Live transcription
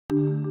The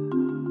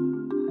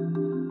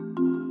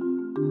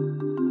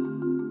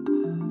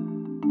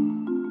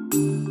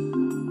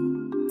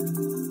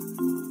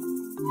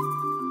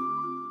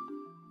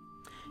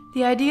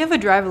idea of a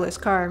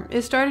driverless car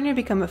is starting to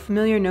become a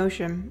familiar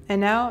notion, and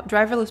now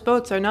driverless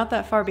boats are not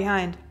that far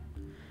behind.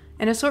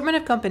 An assortment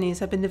of companies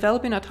have been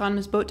developing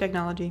autonomous boat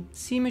technology: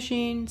 Sea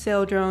Machine,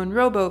 Saildrone,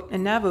 Rowboat,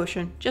 and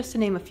Navocean, just to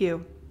name a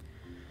few.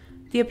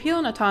 The appeal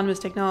in autonomous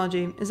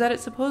technology is that it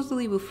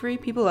supposedly will free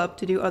people up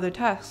to do other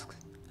tasks,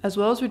 as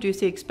well as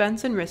reduce the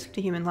expense and risk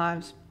to human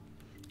lives.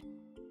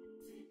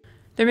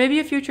 There may be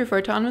a future for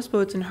autonomous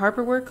boats in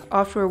harbor work,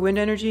 offshore wind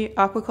energy,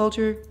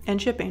 aquaculture,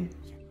 and shipping.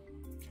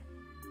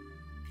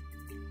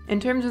 In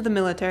terms of the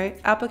military,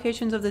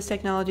 applications of this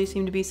technology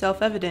seem to be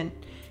self-evident.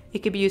 It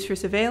could be used for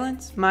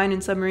surveillance, mine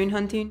and submarine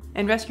hunting,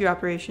 and rescue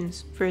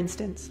operations, for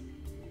instance.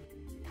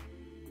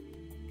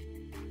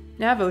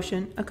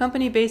 Navocean, a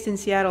company based in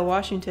Seattle,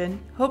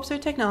 Washington, hopes their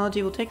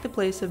technology will take the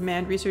place of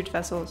manned research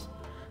vessels.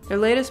 Their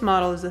latest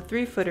model is a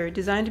 3-footer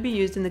designed to be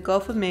used in the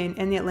Gulf of Maine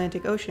and the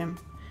Atlantic Ocean.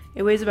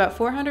 It weighs about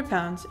 400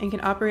 pounds and can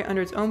operate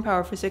under its own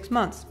power for 6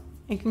 months,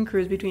 and can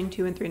cruise between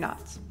 2 and 3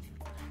 knots.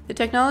 The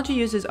technology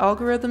uses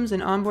algorithms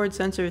and onboard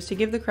sensors to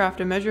give the craft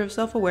a measure of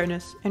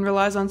self-awareness and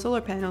relies on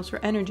solar panels for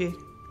energy.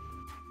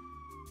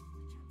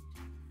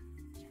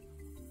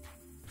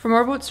 For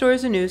more boat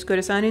stories and news, go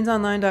to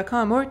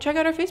signingsonline.com or check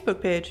out our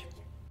Facebook page.